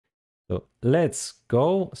So let's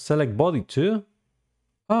go. Select body 2.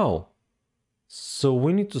 Oh, so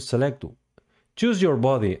we need to select, choose your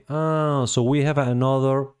body. So we have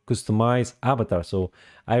another customized avatar. So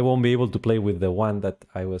I won't be able to play with the one that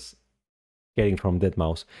I was getting from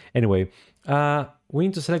deadmau5. Anyway, we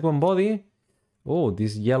need to select one body. Oh,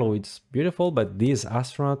 this yellow, it's beautiful, but this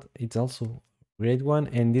astronaut, it's also a great one.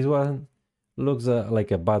 And this one looks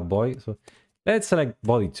like a bad boy. So let's select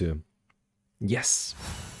body 2. Yes.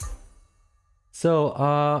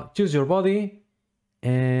 So choose your body.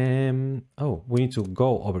 And oh, we need to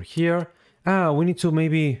go over here. We need to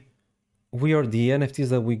maybe wear the NFTs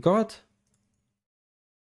that we got.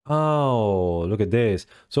 Oh, look at this.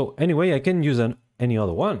 So anyway, I can use any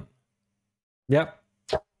other one. Yeah.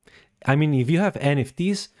 I mean, if you have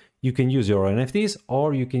NFTs, you can use your NFTs,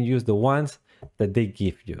 or you can use the ones that they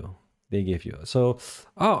give you. So,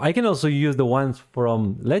 oh, I can also use the ones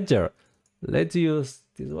from Ledger. Let's use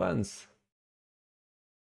these ones.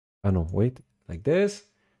 Oh no, wait. Like this,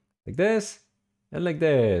 and like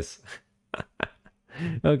this.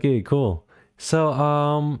 Okay, cool.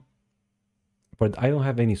 So, but I don't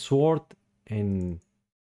have any sword and...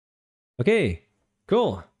 Okay,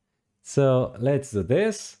 cool. So let's do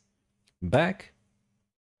this. Back.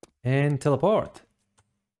 And teleport.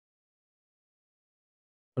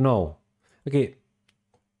 No. Okay.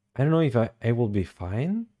 I don't know if I will be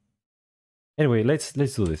fine. Anyway, let's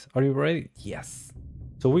do this. Are you ready? Yes.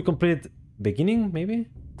 So we complete beginning, maybe?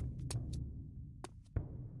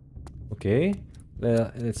 Okay.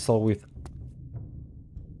 Let's start with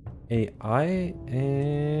AI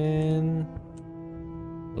and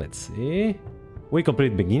let's see. We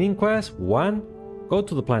complete beginning quest 1. Go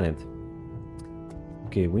to the planet.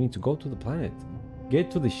 Okay, we need to go to the planet.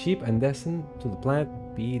 Get to the ship and descend to the planet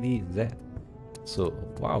PDZ. So,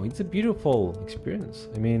 wow, it's a beautiful experience.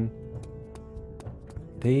 I mean,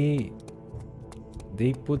 they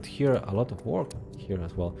put here a lot of work here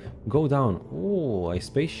as well. Go down. Oh, a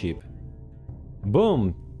spaceship.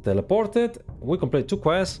 Boom, teleported. We complete 2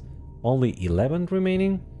 quests. Only 11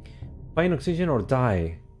 remaining. Find oxygen or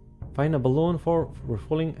die. Find a balloon for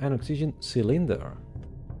refueling an oxygen cylinder.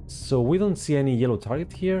 So we don't see any yellow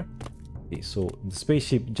target here. Okay, so the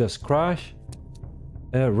spaceship just crashed.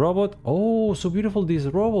 Robot. Oh, so beautiful, this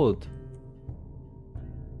robot.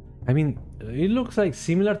 I mean, it looks like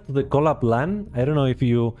similar to the collab LAN. I don't know if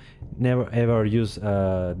you never ever use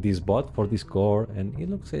this bot for Discord, and it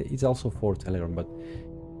looks it's also for Telegram, but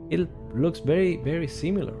it looks very, very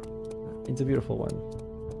similar. It's a beautiful one.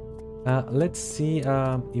 Let's see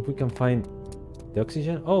if we can find the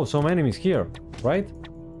oxygen. Oh, some enemies here, right?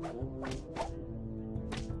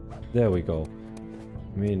 There we go.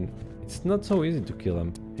 I mean, it's not so easy to kill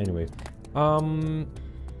them. Anyway,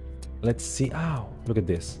 let's see. Oh, look at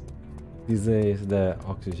this. This is the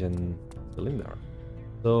oxygen cylinder.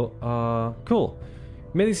 So, cool.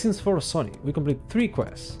 Medicines for Sony. We complete 3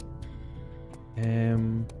 quests.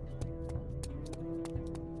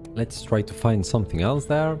 Let's try to find something else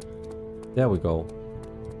there. There we go.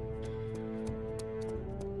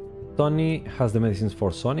 Sony has the medicines for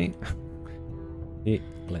Sony.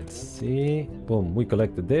 Let's see. Boom, we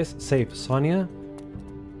collected this. Save Sonya.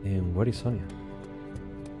 And where is Sonya?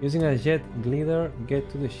 Using a jet glider, get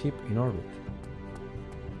to the ship in orbit.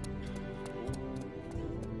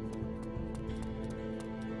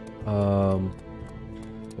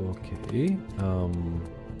 Okay.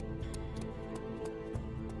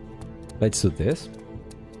 Let's do this.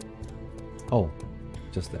 Oh,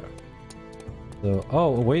 just there. So,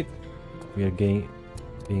 oh wait, we are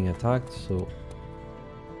being attacked. So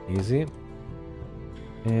easy.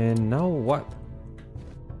 And now what?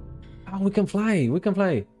 Oh, we can fly. We can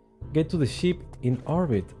fly. Get to the ship in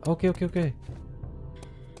orbit. Okay, okay, okay.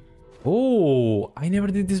 Oh, I never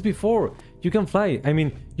did this before. You can fly. I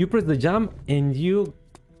mean, you press the jump and you...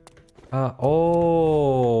 oh,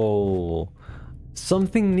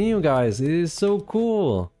 something new, guys. It is so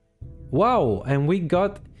cool. Wow, and we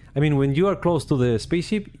got... I mean, when you are close to the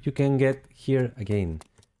spaceship, you can get here again.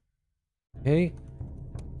 Okay.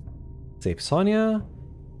 Save Sonya.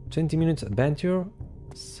 20 minutes adventure.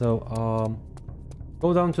 So,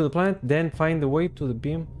 go down to the planet, then find the way to the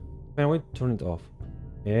beam. Find a way to turn it off.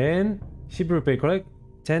 And ship repair, collect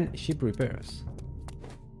 10 ship repairs.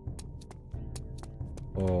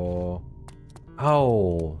 Oh,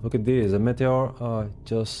 oh, look at this. A meteor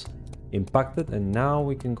just impacted, and now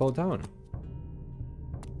we can go down.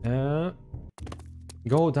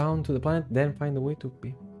 Go down to the planet, then find the way to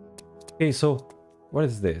beam. Okay, so what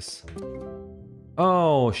is this?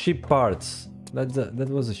 Oh, ship parts. That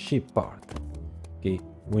was a ship part. Okay,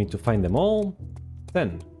 we need to find them all.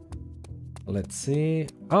 10. Let's see.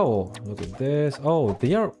 Oh, look at this. Oh,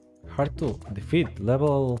 they are hard to defeat.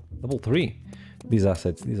 Level 3. These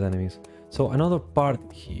assets, these enemies. So another part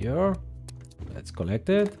here. Let's collect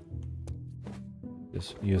it.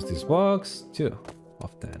 Just use this box. 2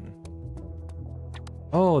 of 10.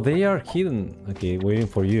 Oh, they are hidden. Okay, waiting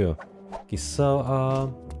for you. Okay, so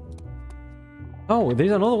oh,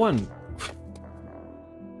 there's another one.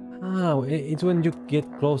 Oh, it's when you get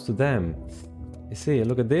close to them. You see,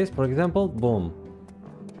 look at this, for example. Boom.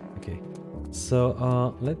 Okay. So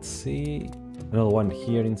let's see. Another one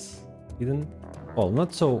here is hidden. Well,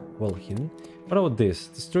 not so well hidden. What about this?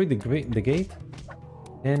 Destroy the gate.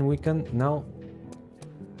 And we can now...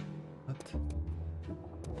 What?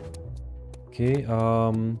 Okay,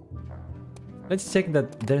 let's check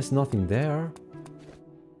that there's nothing there.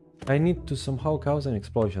 I need to somehow cause an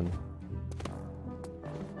explosion.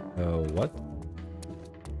 What?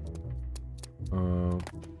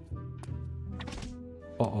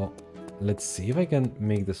 Uh-oh. Let's see if I can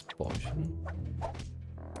make the explosion.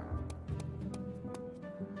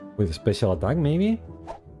 With a special attack, maybe?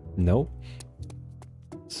 No.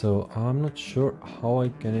 So, I'm not sure how I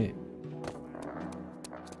can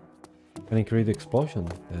I create the explosion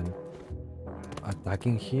then?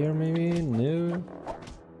 Attacking here, maybe? No.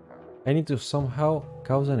 I need to somehow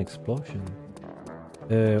cause an explosion.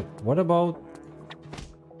 What about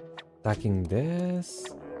attacking this?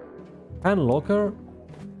 Hand locker?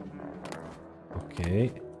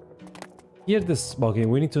 Okay. Here this... Okay,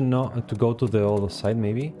 we need to know to go to the other side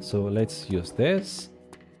maybe. So let's use this.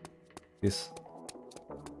 This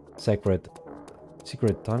secret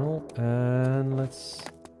tunnel. And let's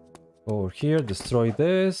go over here, destroy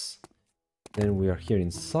this. Then we are here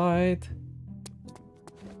inside.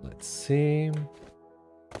 Let's see.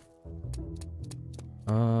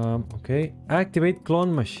 Okay. Activate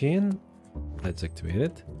clone machine. Let's activate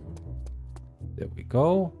it. There we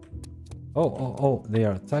go. Oh, they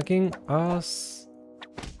are attacking us.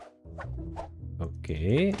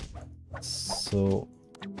 Okay. So...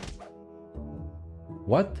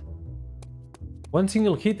 What? One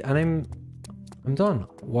single hit and I'm done.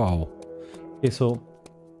 Wow. Okay, so...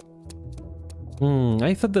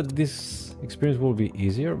 I thought that this experience will be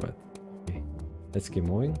easier, but... Okay. Let's keep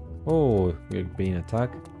moving. Oh, we're being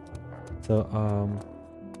attacked. So,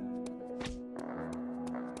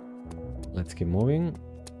 let's keep moving.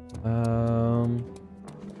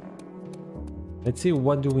 Let's see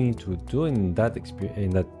what do we need to do in that experience,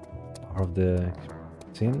 in that part of the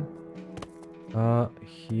scene.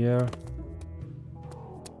 Here.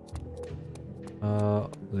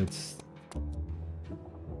 Let's...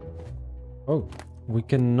 Oh, we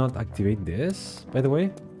cannot activate this, by the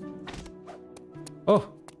way. Oh,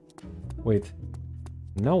 wait.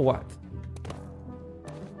 Now what?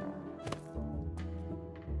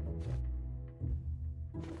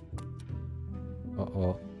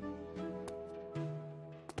 Uh-oh.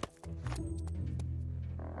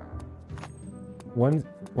 Once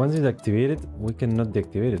it's activated, we cannot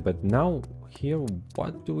deactivate it. But now here,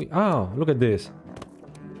 what do we... Oh, look at this.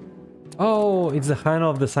 Oh, it's the hand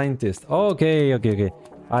of the scientist. Okay.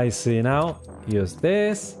 I see now. Use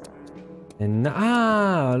this. And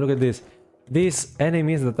look at this. These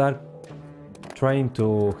enemies that are trying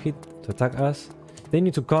to attack us, they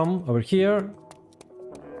need to come over here.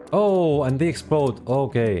 Oh, and they explode.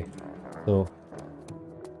 Okay. So,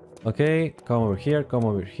 okay, come over here, come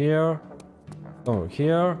over here, come over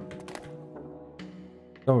here,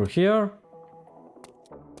 come over here.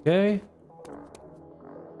 Okay.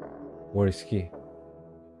 Where is he?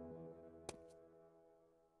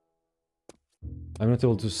 I'm not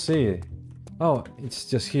able to see it. Oh, it's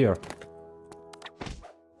just here.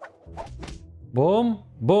 Boom,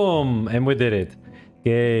 boom, and we did it.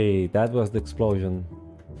 Okay, that was the explosion.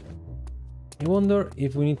 I wonder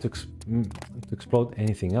if we need to explode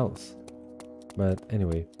anything else. But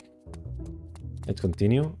anyway, let's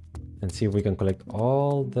continue and see if we can collect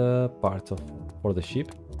all the parts for the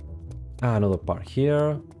ship. Another part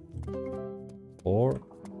here. Or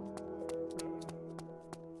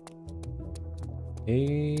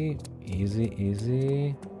okay,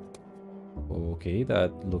 easy. Okay,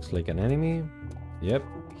 that looks like an enemy. Yep,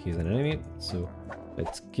 he's an enemy. So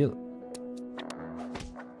let's kill.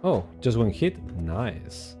 Oh, just one hit.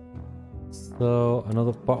 Nice. So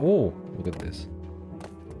another part. Oh, look at this.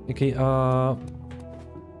 Okay, wow.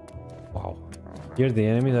 Here the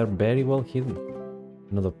enemies are very well hidden.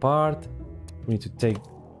 Another part. We need to take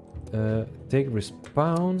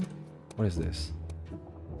respawn. What is this?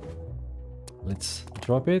 Let's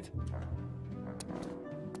drop it.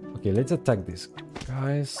 Okay, let's attack these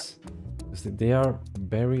guys. They are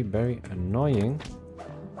very annoying.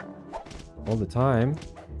 all the time.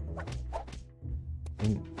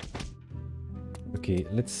 Okay,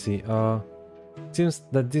 let's see. It seems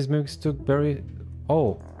that this makes took very...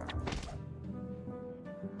 Oh.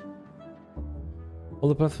 All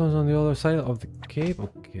the platforms on the other side of the cave.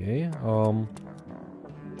 Okay. I'm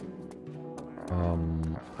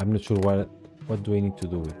not sure what do I need to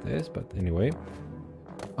do with this, but anyway.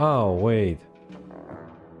 Oh, wait.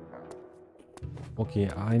 Okay,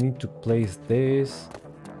 I need to place this.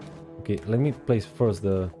 Okay, let me place first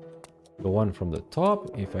the one from the top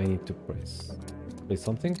if I need to place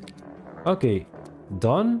something. Okay,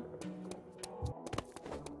 done.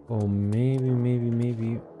 Oh, maybe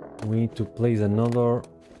we need to place another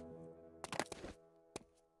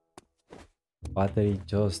battery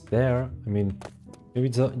just there. I mean, maybe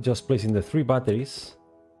it's just placing the 3 batteries.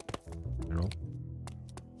 I don't know.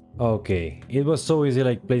 Okay, it was so easy,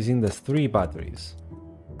 like placing the 3 batteries.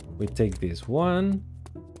 We take this 1,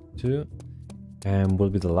 2, and will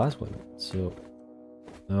be the last one. So,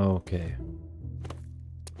 okay.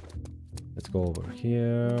 Let's go over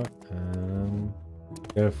here.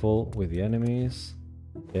 Careful with the enemies.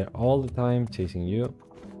 They're all the time chasing you.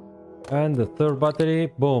 And the 3rd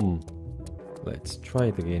battery, boom. Let's try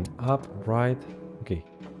it again. Up, right. Okay.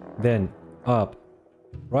 Then up,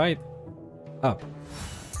 right, up.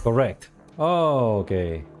 Correct. Oh,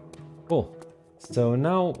 okay. Cool. So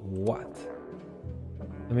now what?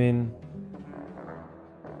 I mean...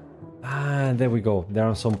 Ah, there we go. There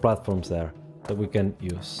are some platforms there that we can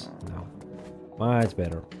use now. Much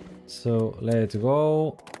better. So let's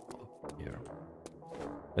go here.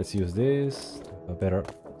 Let's use this. A better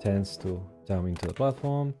chance to jump into the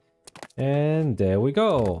platform. And there we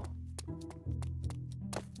go.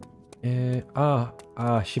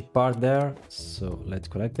 Ship part there. So let's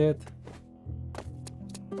collect it.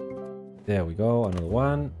 There we go. Another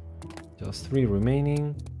one. Just 3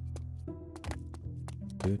 remaining.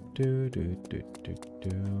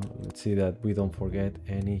 Let's see that we don't forget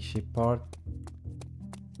any ship part.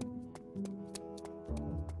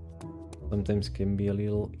 Sometimes can be a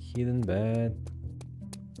little hidden, but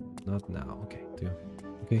not now. Okay,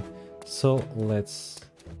 okay. So let's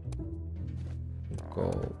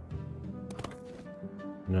go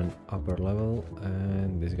in an upper level,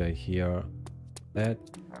 and this guy here. That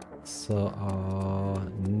so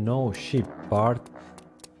no ship part.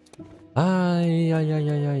 Ay.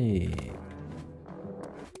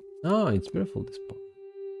 Oh, it's beautiful, this part.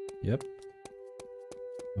 Yep.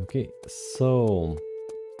 Okay, so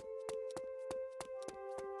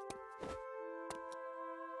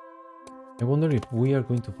I wonder if we are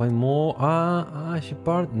going to find more. Ship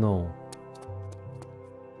part? No.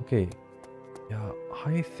 Okay. Yeah,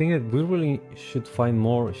 I think that we really should find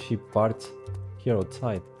more ship parts here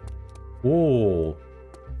outside. Whoa!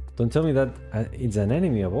 Don't tell me that it's an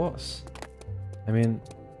enemy, a boss. I mean,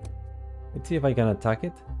 let's see if I can attack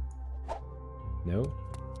it. No.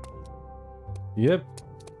 Yep.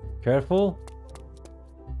 Careful.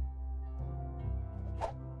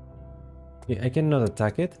 Yeah, I cannot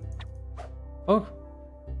attack it. Oh.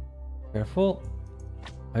 Careful.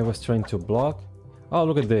 I was trying to block. Oh,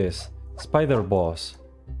 look at this. Spider boss.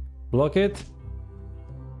 Block it.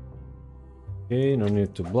 Okay, no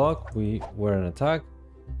need to block. We were an attack.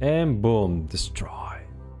 And boom, destroy.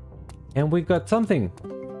 And we got something.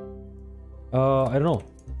 I don't know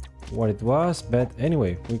what it was, but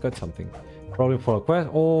anyway, we got something. Probably for a quest.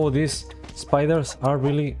 Oh, these spiders are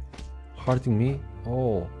really hurting me.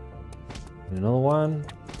 Oh, and another one.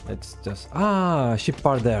 Let's just ship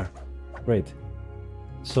part there. Great.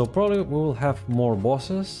 So probably we will have more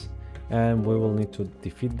bosses, and we will need to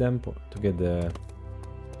defeat them to get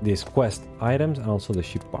these quest items and also the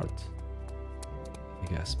ship part. I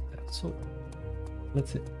guess. So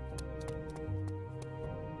let's see.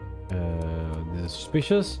 This is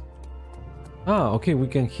suspicious. Okay, we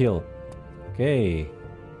can heal. Okay,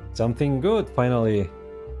 something good finally.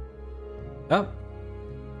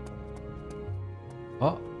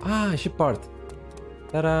 Ship part.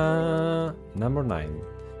 Ta-da! Number 9.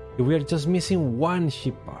 We are just missing 1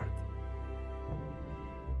 ship part.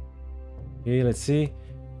 Okay, let's see.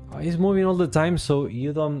 It's moving all the time, so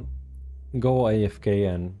you don't go AFK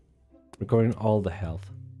and recording all the health.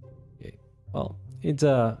 Okay, well, it's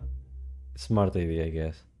a smart idea, I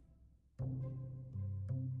guess.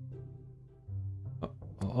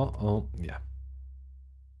 Yeah.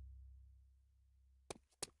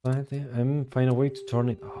 I'm find a way to turn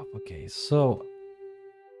it off. Okay, so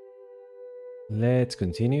let's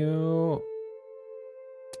continue.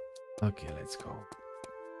 Okay, let's go.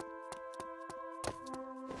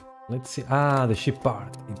 Let's see. The ship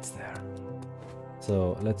part. It's there.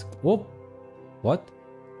 So let's. Whoop. What?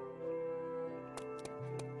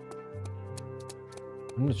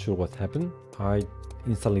 I'm not sure what happened. I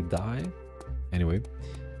instantly died. Anyway,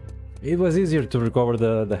 it was easier to recover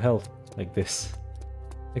the health like this.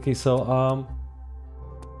 Okay, so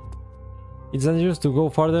it's dangerous to go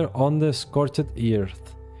farther on the scorched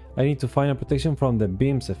earth. I need to find a protection from the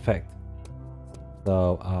beam's effect.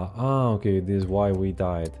 So, okay, this is why we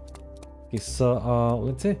died. Okay, so,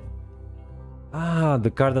 let's see.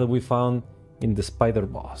 The card that we found in the spider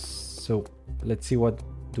boss. So, let's see what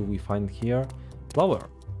do we find here. Flower.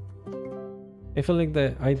 I feel like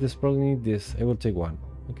that I desperately need this. I will take one.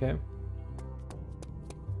 Okay.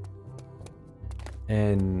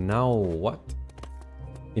 And now what?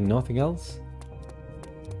 In nothing else?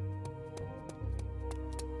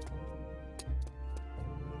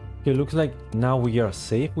 Okay, looks like now we are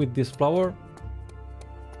safe with this flower.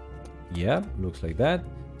 Yeah, looks like that.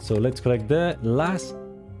 So let's collect the last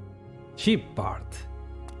cheap part.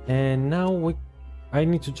 And now I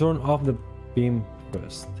need to turn off the beam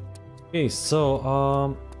first. Okay,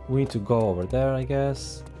 so we need to go over there, I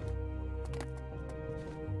guess.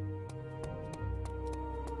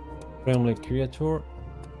 Friendly creature.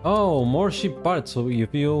 Oh, more ship parts. So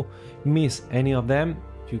if you miss any of them,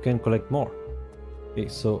 you can collect more. Okay,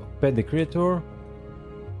 so pet the creature.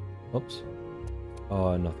 Oops.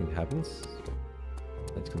 Nothing happens.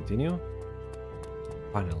 Let's continue.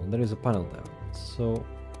 Panel. There is a panel there. So,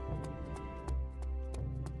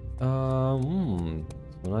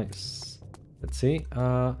 nice. Let's see.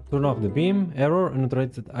 Turn off the beam. Error.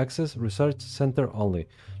 Unauthorized access. Research center only.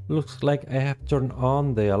 Looks like I have turned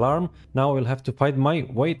on the alarm. Now I'll have to find my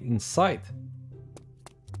way inside.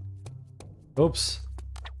 Oops.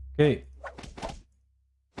 Okay.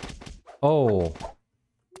 Oh.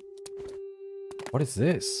 What is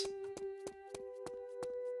this?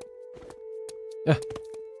 Yeah.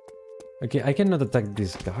 Okay, I cannot attack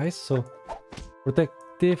these guys, so...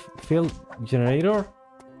 Protective field generator.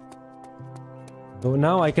 So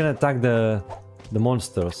now I can attack the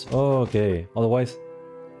monsters. Oh, okay. Otherwise,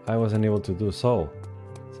 I wasn't able to do so.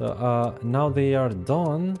 So, now they are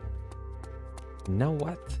done. Now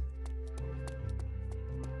what?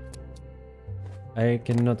 I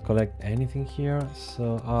cannot collect anything here,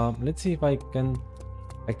 so let's see if I can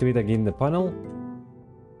activate again the panel.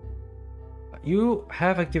 You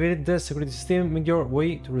have activated the security system. Make your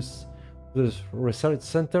way to the research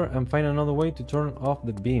center and find another way to turn off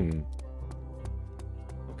the beam.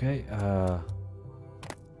 Okay,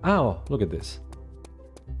 oh, look at this.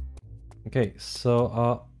 Okay,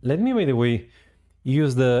 so let me, by the way,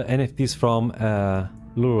 use the NFTs from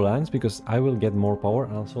Lululands because I will get more power,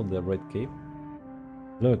 and also the red cape.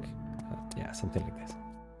 Look, yeah, something like this.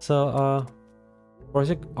 So,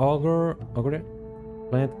 Project Ogre,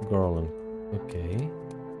 Planet Garland. Okay.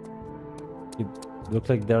 It looks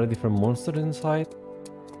like there are different monsters inside.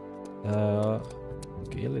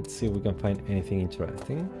 Okay, let's see if we can find anything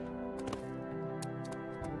interesting.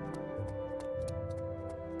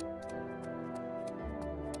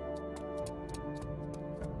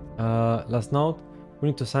 Last note, we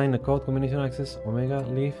need to assign a code combination access Omega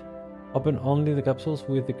Leaf. Open only the capsules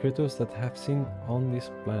with the creatures that have seen on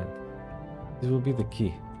this planet. This will be the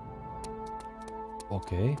key.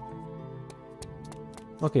 Okay.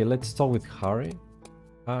 Okay, let's start with Harry.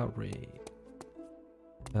 Harry.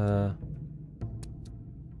 Can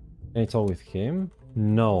I talk with him?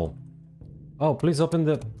 No. Oh, please open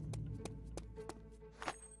the...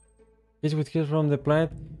 It's with kids from the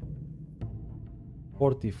planet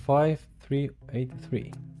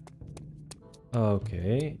 45383.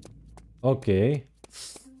 Okay. Okay.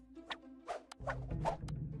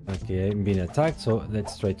 Okay, I'm being attacked, so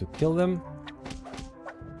let's try to kill them.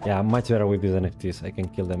 Yeah, much better with these NFTs. I can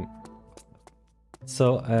kill them.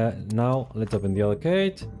 So, now let's open the other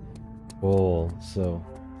cage. Oh, so...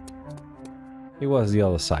 It was the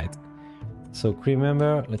other side. So, crew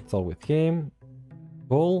member, let's talk with him.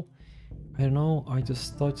 Cool. I don't know, I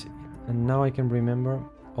just touched it, and now I can remember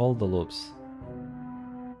all the loops.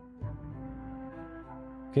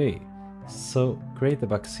 Okay. So, create a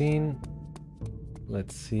vaccine.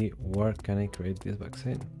 Let's see, where can I create this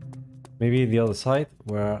vaccine? Maybe the other side,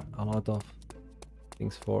 where a lot of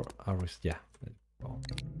things for our... Yeah, let's go.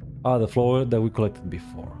 Ah, the flower that we collected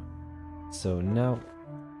before. So now...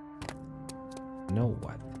 Now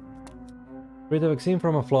what? Create a vaccine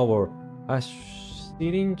from a flower. A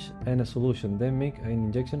syringe and a solution. Then make an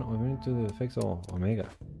injection immune to the effects of Omega.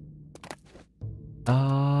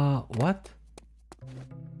 What?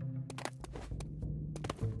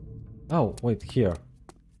 Oh, wait, here.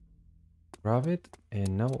 Grab it,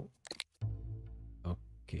 and now...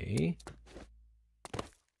 Okay.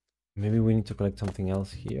 Maybe we need to collect something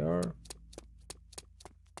else here.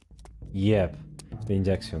 Yep. the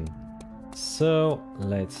injection. So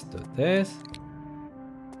let's do this.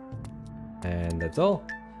 And that's all.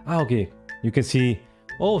 Ah, okay. You can see,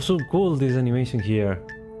 oh, so cool, this animation here.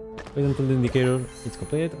 Wait until the indicator is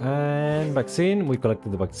complete. And vaccine, we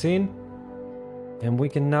collected the vaccine. And we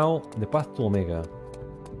can now, the path to Omega.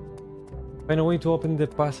 Find a way to open the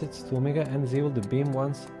passage to Omega and disable the beam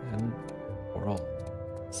once and for all.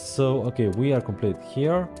 So, okay, we are complete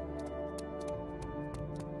here.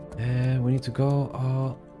 And we need to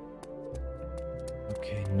go,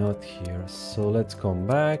 okay, not here. So let's come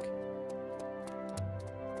back.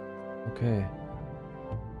 Okay.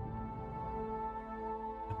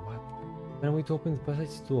 What? Find a way to open the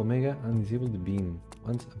passage to Omega and disable the beam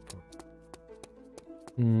once and for all.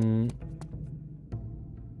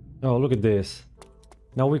 Oh, look at this.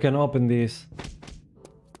 Now we can open this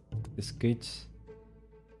cage.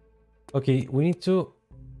 Okay, we need to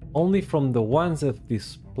only from the ones of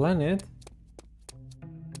this planet.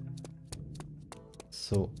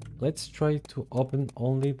 So let's try to open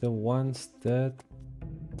only the ones that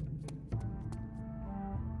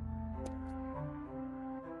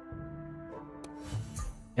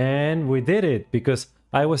and we did it because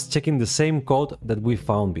I was checking the same code that we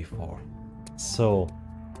found before. So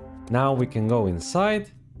now we can go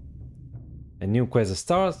inside. A new quest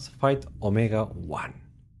starts. Fight Omega 1.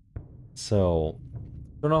 So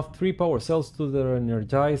turn off 3 power cells to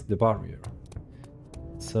energize the barrier.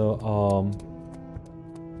 So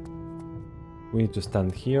we need to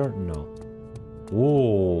stand here. No.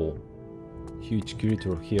 Whoa, huge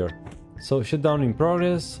creature here. So shutdown in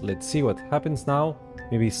progress. Let's see what happens now.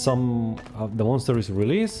 Maybe some of the monster is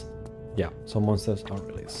released. Yeah, some monsters are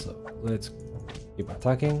released. So let's keep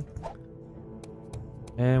attacking.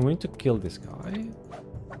 And we need to kill this guy.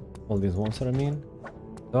 All these monsters, I mean.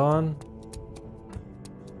 Done.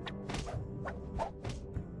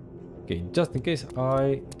 Okay, just in case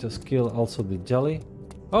I just kill also the jelly.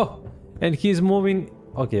 Oh, and he's moving.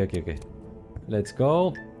 Okay. Let's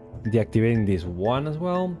go. Deactivating this one as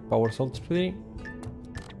well. Power Salt 3.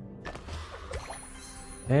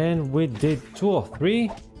 And we did 2 of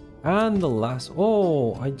 3. And the last...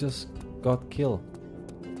 Oh, I just got killed.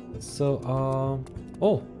 So,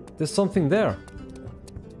 oh, there's something there.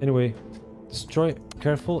 Anyway, destroy.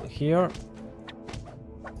 Careful here.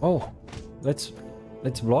 Oh, let's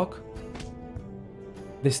block.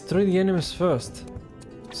 Destroy the enemies first.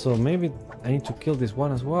 So maybe I need to kill this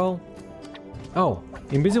one as well. Oh,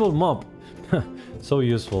 invisible mob. So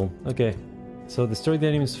useful. Okay, so destroy the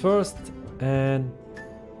enemies first and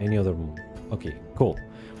any other move. Okay, cool.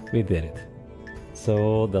 We did it.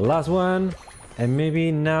 So the last one, and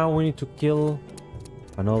maybe now we need to kill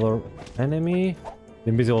another enemy. The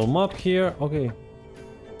invisible mob here. Okay,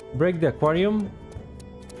 break the aquarium.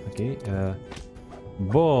 Okay,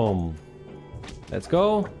 boom. Let's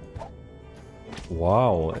go.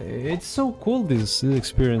 Wow, it's so cool, this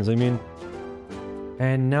experience, I mean.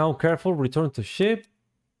 And now careful, return to ship.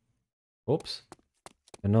 Oops.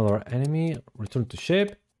 Another enemy, return to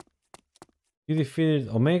ship. You defeated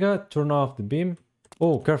Omega, turn off the beam.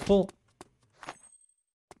 Oh, careful.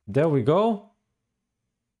 There we go.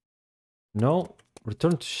 No,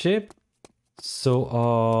 return to ship.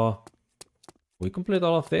 So, we complete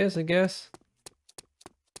all of this, I guess.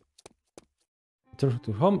 Return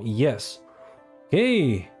to home, yes.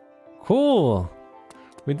 Okay, cool.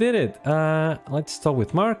 We did it. Let's talk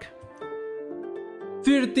with Mark.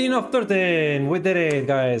 13 of 13. We did it,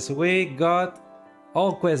 guys. We got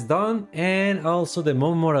all quests done and also the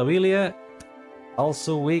memorabilia.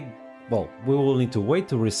 Also, we will need to wait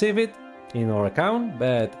to receive it in our account.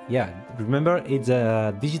 But yeah, remember, it's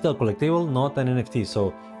a digital collectible, not an NFT.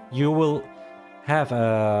 So you will have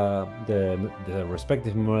the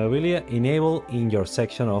respective memorabilia enabled in your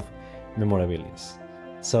section of memorabilia.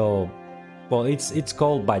 So, well, it's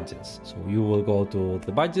called badges. So you will go to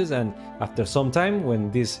the badges, and after some time,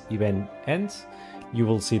 when this event ends, you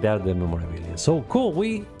will see there the memorabilia. So cool,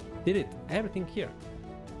 we did it, everything here.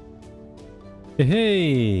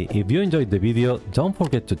 Hey, if you enjoyed the video, don't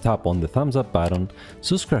forget to tap on the thumbs up button,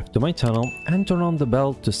 subscribe to my channel, and turn on the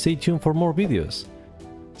bell to stay tuned for more videos.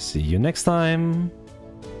 See you next time!